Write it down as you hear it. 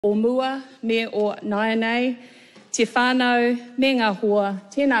o mua, me o naenei, te whānau, me ngā hoa,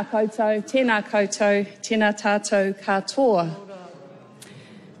 tēnā koutou, tēnā tātou katoa.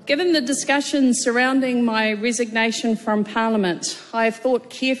 Given the discussion surrounding my resignation from Parliament, I have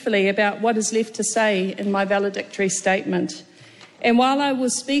thought carefully about what is left to say in my valedictory statement. And while I will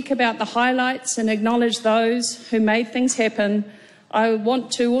speak about the highlights and acknowledge those who made things happen, I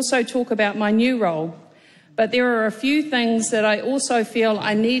want to also talk about my new role. But there are a few things that I also feel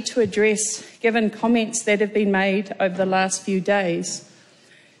I need to address given comments that have been made over the last few days.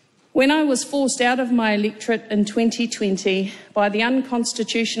 When I was forced out of my electorate in 2020 by the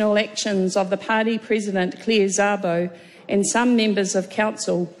unconstitutional actions of the party president Claire Szabo and some members of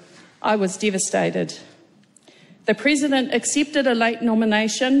council, I was devastated. The president accepted a late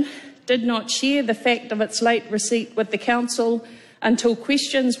nomination, did not share the fact of its late receipt with the council until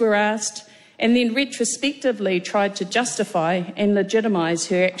questions were asked, and then retrospectively tried to justify and legitimise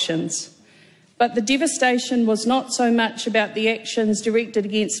her actions. But the devastation was not so much about the actions directed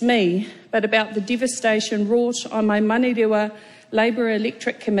against me, but about the devastation wrought on my Manurewa Labour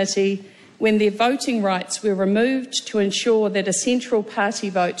Electorate Committee when their voting rights were removed to ensure that a central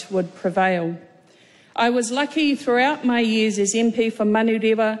party vote would prevail. I was lucky throughout my years as MP for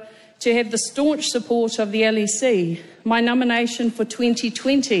Manurewa to have the staunch support of the LEC. My nomination for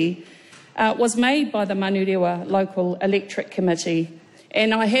 2020 was made by the Manurewa Local Electorate Committee,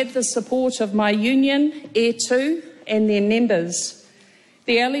 and I had the support of my union, Air2, and their members.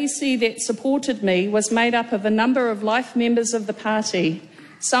 The LEC that supported me was made up of a number of life members of the party,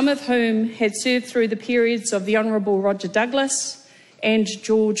 some of whom had served through the periods of the Honourable Roger Douglas and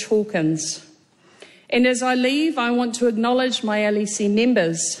George Hawkins. And as I leave, I want to acknowledge my LEC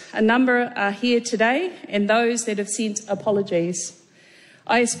members. A number are here today, and those that have sent apologies.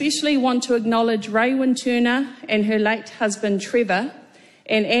 I especially want to acknowledge Raewyn Turner and her late husband Trevor,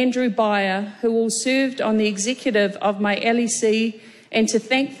 and Andrew Byer, who all served on the executive of my LEC, and to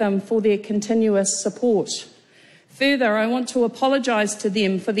thank them for their continuous support. Further, I want to apologise to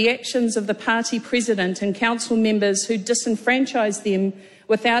them for the actions of the party president and council members who disenfranchised them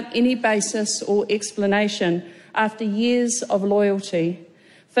without any basis or explanation after years of loyalty.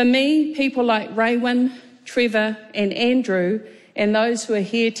 For me, people like Raewyn, Trevor and Andrew, and those who are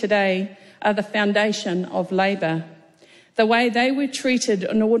here today, are the foundation of Labour. The way they were treated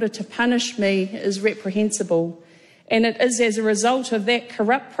in order to punish me is reprehensible, and it is as a result of that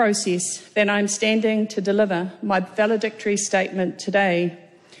corrupt process that I'm standing to deliver my valedictory statement today.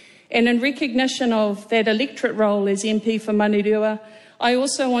 And in recognition of that electorate role as MP for Manurewa, I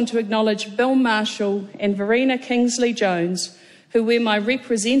also want to acknowledge Bill Marshall and Verena Kingsley-Jones, who were my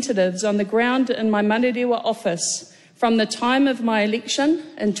representatives on the ground in my Manurewa office from the time of my election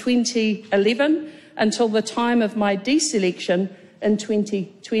in 2011 until the time of my deselection in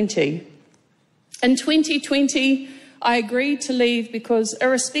 2020. In 2020, I agreed to leave because,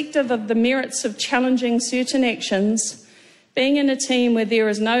 irrespective of the merits of challenging certain actions, being in a team where there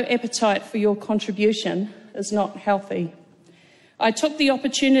is no appetite for your contribution is not healthy. I took the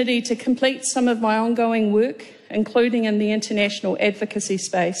opportunity to complete some of my ongoing work, including in the international advocacy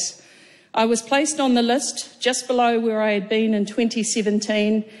space. I was placed on the list just below where I had been in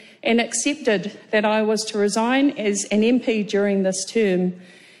 2017 and accepted that I was to resign as an MP during this term.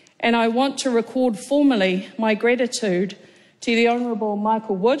 And I want to record formally my gratitude to the Honourable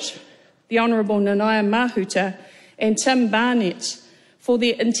Michael Wood, the Honourable Nanaia Mahuta and Tim Barnett for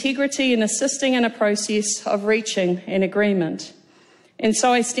their integrity in assisting in a process of reaching an agreement. And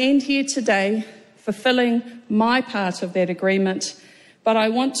so I stand here today fulfilling my part of that agreement, but I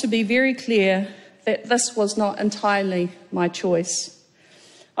want to be very clear that this was not entirely my choice.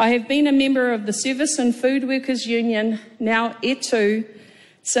 I have been a member of the Service and Food Workers Union, now E2,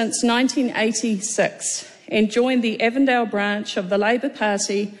 since 1986 and joined the Avondale branch of the Labour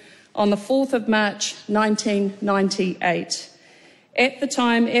Party on the 4th of March 1998. At the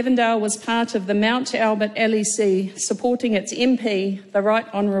time, Avondale was part of the Mount Albert LEC, supporting its MP, the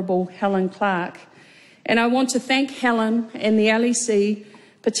Right Honourable Helen Clark. And I want to thank Helen and the LEC,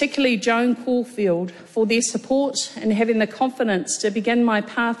 particularly Joan Caulfield, for their support and having the confidence to begin my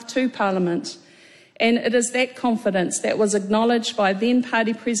path to Parliament. And it is that confidence that was acknowledged by then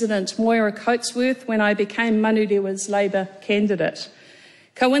Party President Moira Coatsworth when I became Manurewa's Labour candidate.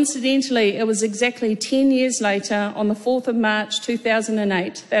 Coincidentally, it was exactly 10 years later, on the 4th of March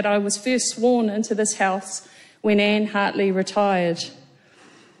 2008, that I was first sworn into this House when Anne Hartley retired.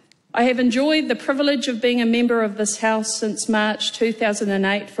 I have enjoyed the privilege of being a member of this House since March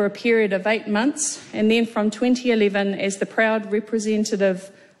 2008 for a period of 8 months, and then from 2011 as the proud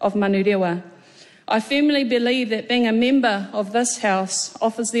representative of Manurewa. I firmly believe that being a member of this House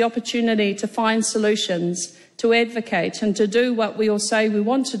offers the opportunity to find solutions, to advocate and to do what we all say we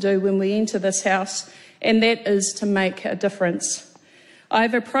want to do when we enter this House, and that is to make a difference. I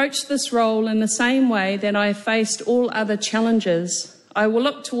have approached this role in the same way that I have faced all other challenges. I will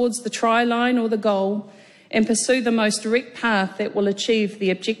look towards the try line or the goal and pursue the most direct path that will achieve the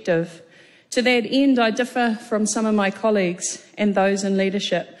objective. To that end, I differ from some of my colleagues and those in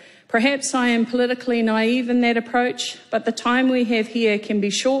leadership. Perhaps I am politically naive in that approach, but the time we have here can be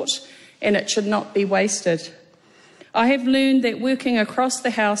short and it should not be wasted. I have learned that working across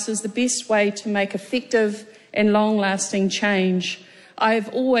the House is the best way to make effective and long-lasting change. I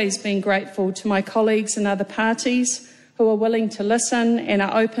have always been grateful to my colleagues in other parties who are willing to listen and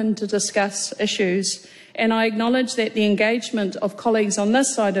are open to discuss issues. And I acknowledge that the engagement of colleagues on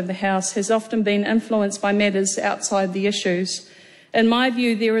this side of the House has often been influenced by matters outside the issues. In my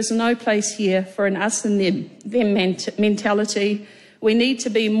view, there is no place here for an us and them mentality. We need to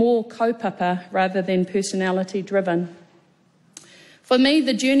be more kaupapa rather than personality driven. For me,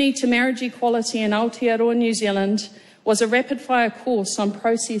 the journey to marriage equality in Aotearoa, New Zealand was a rapid-fire course on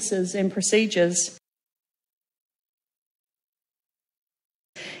processes and procedures.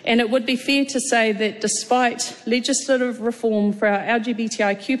 And it would be fair to say that despite legislative reform for our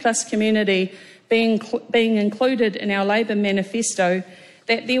LGBTIQ+ community being included in our Labour manifesto,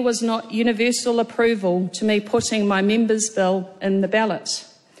 that there was not universal approval to me putting my members' bill in the ballot.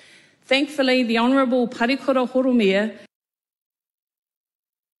 Thankfully, the Honourable Parikura Horomia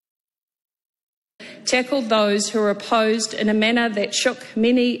tackled those who were opposed in a manner that shook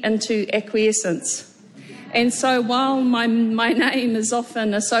many into acquiescence. And so while my name is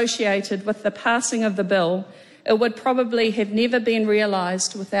often associated with the passing of the bill, it would probably have never been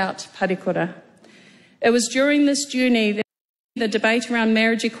realised without Parikura. It was during this journey that the debate around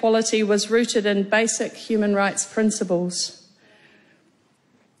marriage equality was rooted in basic human rights principles.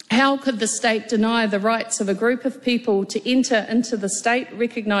 How could the state deny the rights of a group of people to enter into the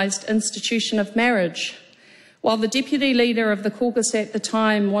state-recognised institution of marriage? While the deputy leader of the caucus at the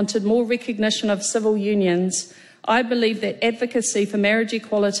time wanted more recognition of civil unions, I believe that advocacy for marriage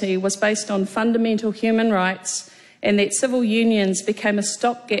equality was based on fundamental human rights and that civil unions became a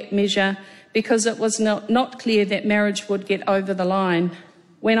stopgap measure because it was not clear that marriage would get over the line.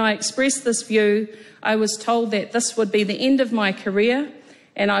 When I expressed this view, I was told that this would be the end of my career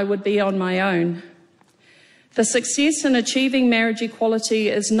and I would be on my own. The success in achieving marriage equality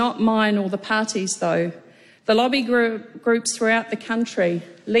is not mine or the party's, though. The lobby groups throughout the country,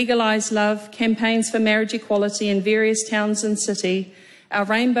 Legalise Love, campaigns for marriage equality in various towns and city, our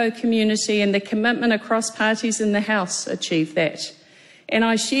rainbow community and the commitment across parties in the House achieved that. And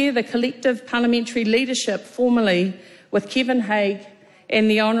I share the collective parliamentary leadership formally with Kevin Haig and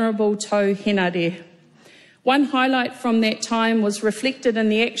the Honourable Tau Henare. One highlight from that time was reflected in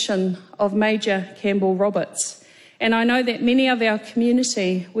the action of Major Campbell Roberts. And I know that many of our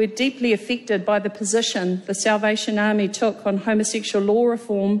community were deeply affected by the position the Salvation Army took on homosexual law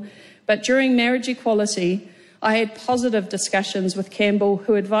reform, but during marriage equality, I had positive discussions with Campbell,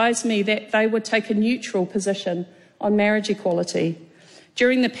 who advised me that they would take a neutral position on marriage equality.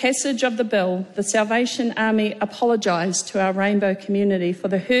 During the passage of the bill, the Salvation Army apologised to our rainbow community for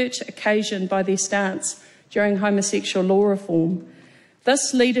the hurt occasioned by their stance during homosexual law reform.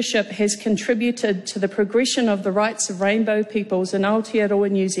 This leadership has contributed to the progression of the rights of rainbow peoples in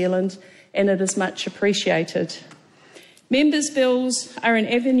Aotearoa, New Zealand, and it is much appreciated. Members' bills are an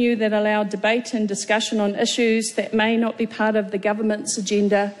avenue that allow debate and discussion on issues that may not be part of the government's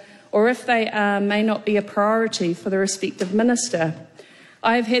agenda, or if they are, may not be a priority for the respective minister.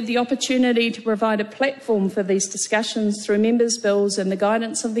 I have had the opportunity to provide a platform for these discussions through members' bills and the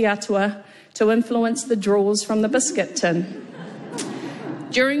guidance of the atua to influence the draws from the biscuit tin.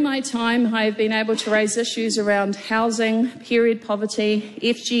 During my time, I have been able to raise issues around housing, period poverty,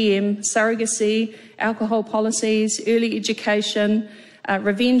 FGM, surrogacy, alcohol policies, early education,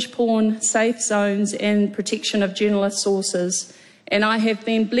 revenge porn, safe zones and protection of journalist sources. And I have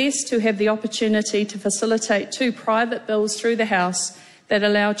been blessed to have the opportunity to facilitate 2 private bills through the House that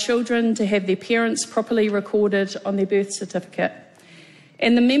allow children to have their parents properly recorded on their birth certificate.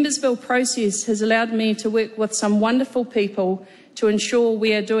 And the Members' Bill process has allowed me to work with some wonderful people to ensure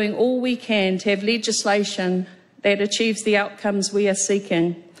we are doing all we can to have legislation that achieves the outcomes we are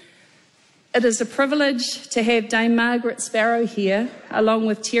seeking. It is a privilege to have Dame Margaret Sparrow here, along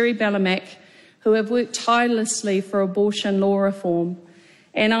with Terry Bellamack, who have worked tirelessly for abortion law reform.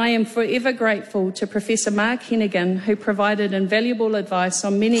 And I am forever grateful to Professor Mark Hennigan, who provided invaluable advice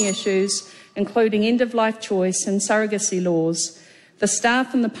on many issues, including end-of-life choice and surrogacy laws. The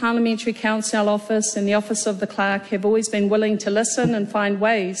staff in the Parliamentary Council Office and the Office of the Clerk have always been willing to listen and find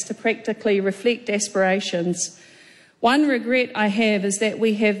ways to practically reflect aspirations. One regret I have is that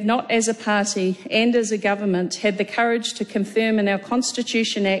we have not as a party and as a government had the courage to confirm in our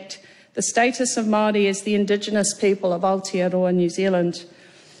Constitution Act the status of Māori as the Indigenous people of Aotearoa, New Zealand.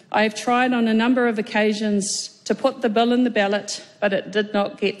 I have tried on a number of occasions to put the bill in the ballot, but it did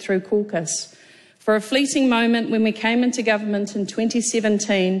not get through caucus. For a fleeting moment when we came into government in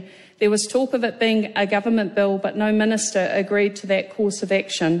 2017, there was talk of it being a government bill, but no minister agreed to that course of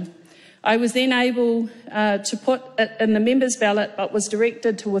action. I was then able to put it in the members' ballot, but was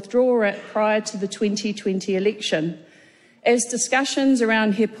directed to withdraw it prior to the 2020 election. As discussions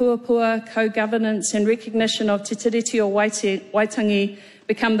around he puapua, co-governance and recognition of te tiriti o Waitangi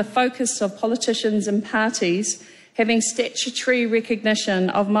become the focus of politicians and parties, having statutory recognition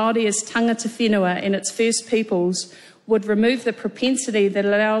of Māori as tangata whenua and its First Peoples would remove the propensity that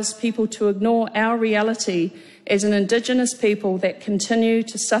allows people to ignore our reality as an Indigenous people that continue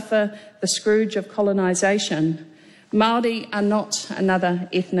to suffer the scourge of colonisation. Māori are not another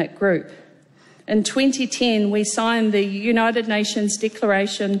ethnic group. In 2010, we signed the United Nations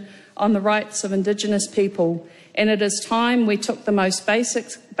Declaration on the Rights of Indigenous People, and it is time we took the most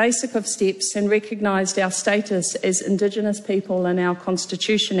basic of steps and recognised our status as Indigenous people in our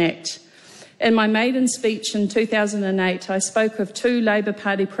Constitution Act. In my maiden speech in 2008, I spoke of two Labour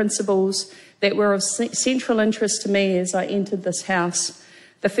Party principles that were of central interest to me as I entered this House.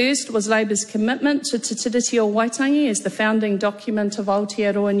 The first was Labour's commitment to Te Tiriti o Waitangi as the founding document of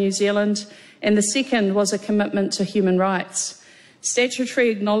Aotearoa, New Zealand, and the second was a commitment to human rights. Statutory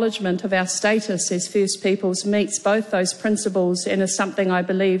acknowledgement of our status as First Peoples meets both those principles and is something I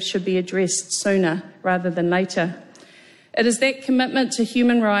believe should be addressed sooner rather than later. It is that commitment to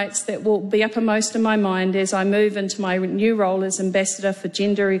human rights that will be uppermost in my mind as I move into my new role as Ambassador for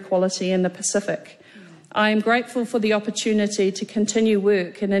Gender Equality in the Pacific. I am grateful for the opportunity to continue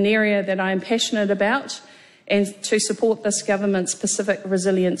work in an area that I am passionate about and to support this government's Pacific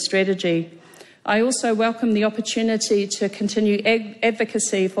Resilience Strategy. I also welcome the opportunity to continue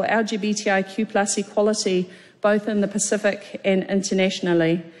advocacy for LGBTIQ+ equality both in the Pacific and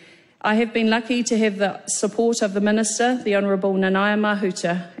internationally. I have been lucky to have the support of the Minister, the Honourable Nanaia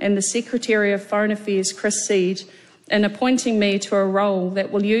Mahuta, and the Secretary of Foreign Affairs, Chris Seed, in appointing me to a role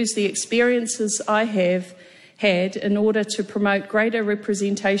that will use the experiences I have had in order to promote greater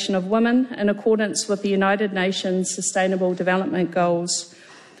representation of women in accordance with the United Nations Sustainable Development Goals.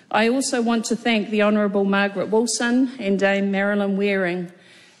 I also want to thank the Honourable Margaret Wilson and Dame Marilyn Waring,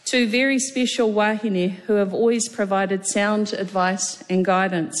 two very special wahine who have always provided sound advice and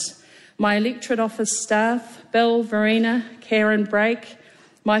guidance. My electorate office staff, Bill, Verena, Karen Brake,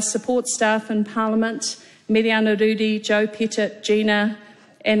 my support staff in Parliament, Miriana Rudi, Joe Pettit, Gina,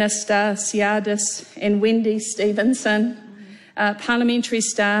 Anastasiadis and Wendy Stevenson, parliamentary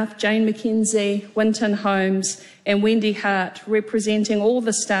staff, Jane McKenzie, Winton Holmes and Wendy Hart, representing all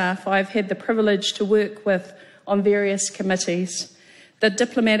the staff I've had the privilege to work with on various committees. The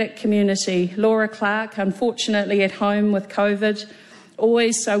diplomatic community, Laura Clark, unfortunately at home with COVID,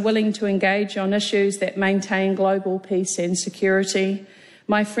 always so willing to engage on issues that maintain global peace and security.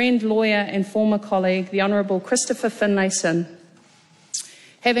 My friend, lawyer and former colleague, the Honourable Christopher Finlayson.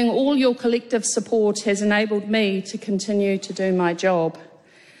 Having all your collective support has enabled me to continue to do my job.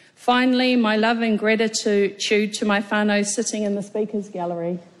 Finally, my love and gratitude to my whānau sitting in the Speakers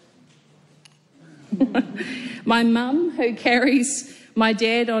Gallery. My mum, who carries my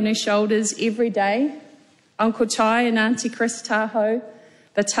dad on her shoulders every day, Uncle Tai and Auntie Chris Tahoe,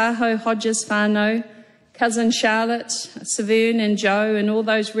 the Tahoe Hodges whānau, Cousin Charlotte, Severn and Joe, and all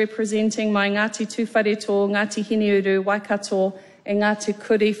those representing my Ngāti Tūwhareto, Ngāti Hineuru, Waikato, and Ngāti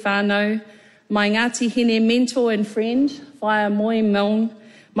Kuri whānau, my Ngāti Hine mentor and friend via Moi Milne,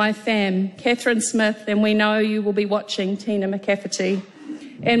 my fam, Catherine Smith, and we know you will be watching, Tina McCafferty,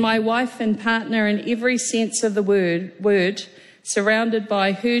 and my wife and partner in every sense of the word, surrounded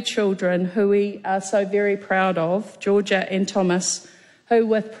by her children, who we are so very proud of, Georgia and Thomas, who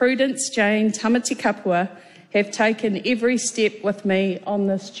with Prudence, Jane, Tamati Kapua, have taken every step with me on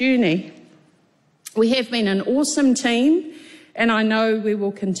this journey. We have been an awesome team, and I know we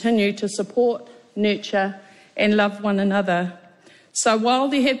will continue to support, nurture, and love one another. So while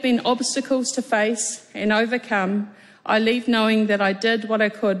there have been obstacles to face and overcome, I leave knowing that I did what I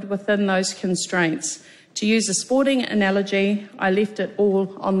could within those constraints. To use a sporting analogy, I left it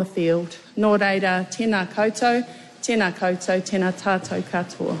all on the field. Nō reira, tēnā koutou, tēnā tātou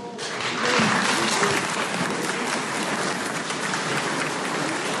katoa.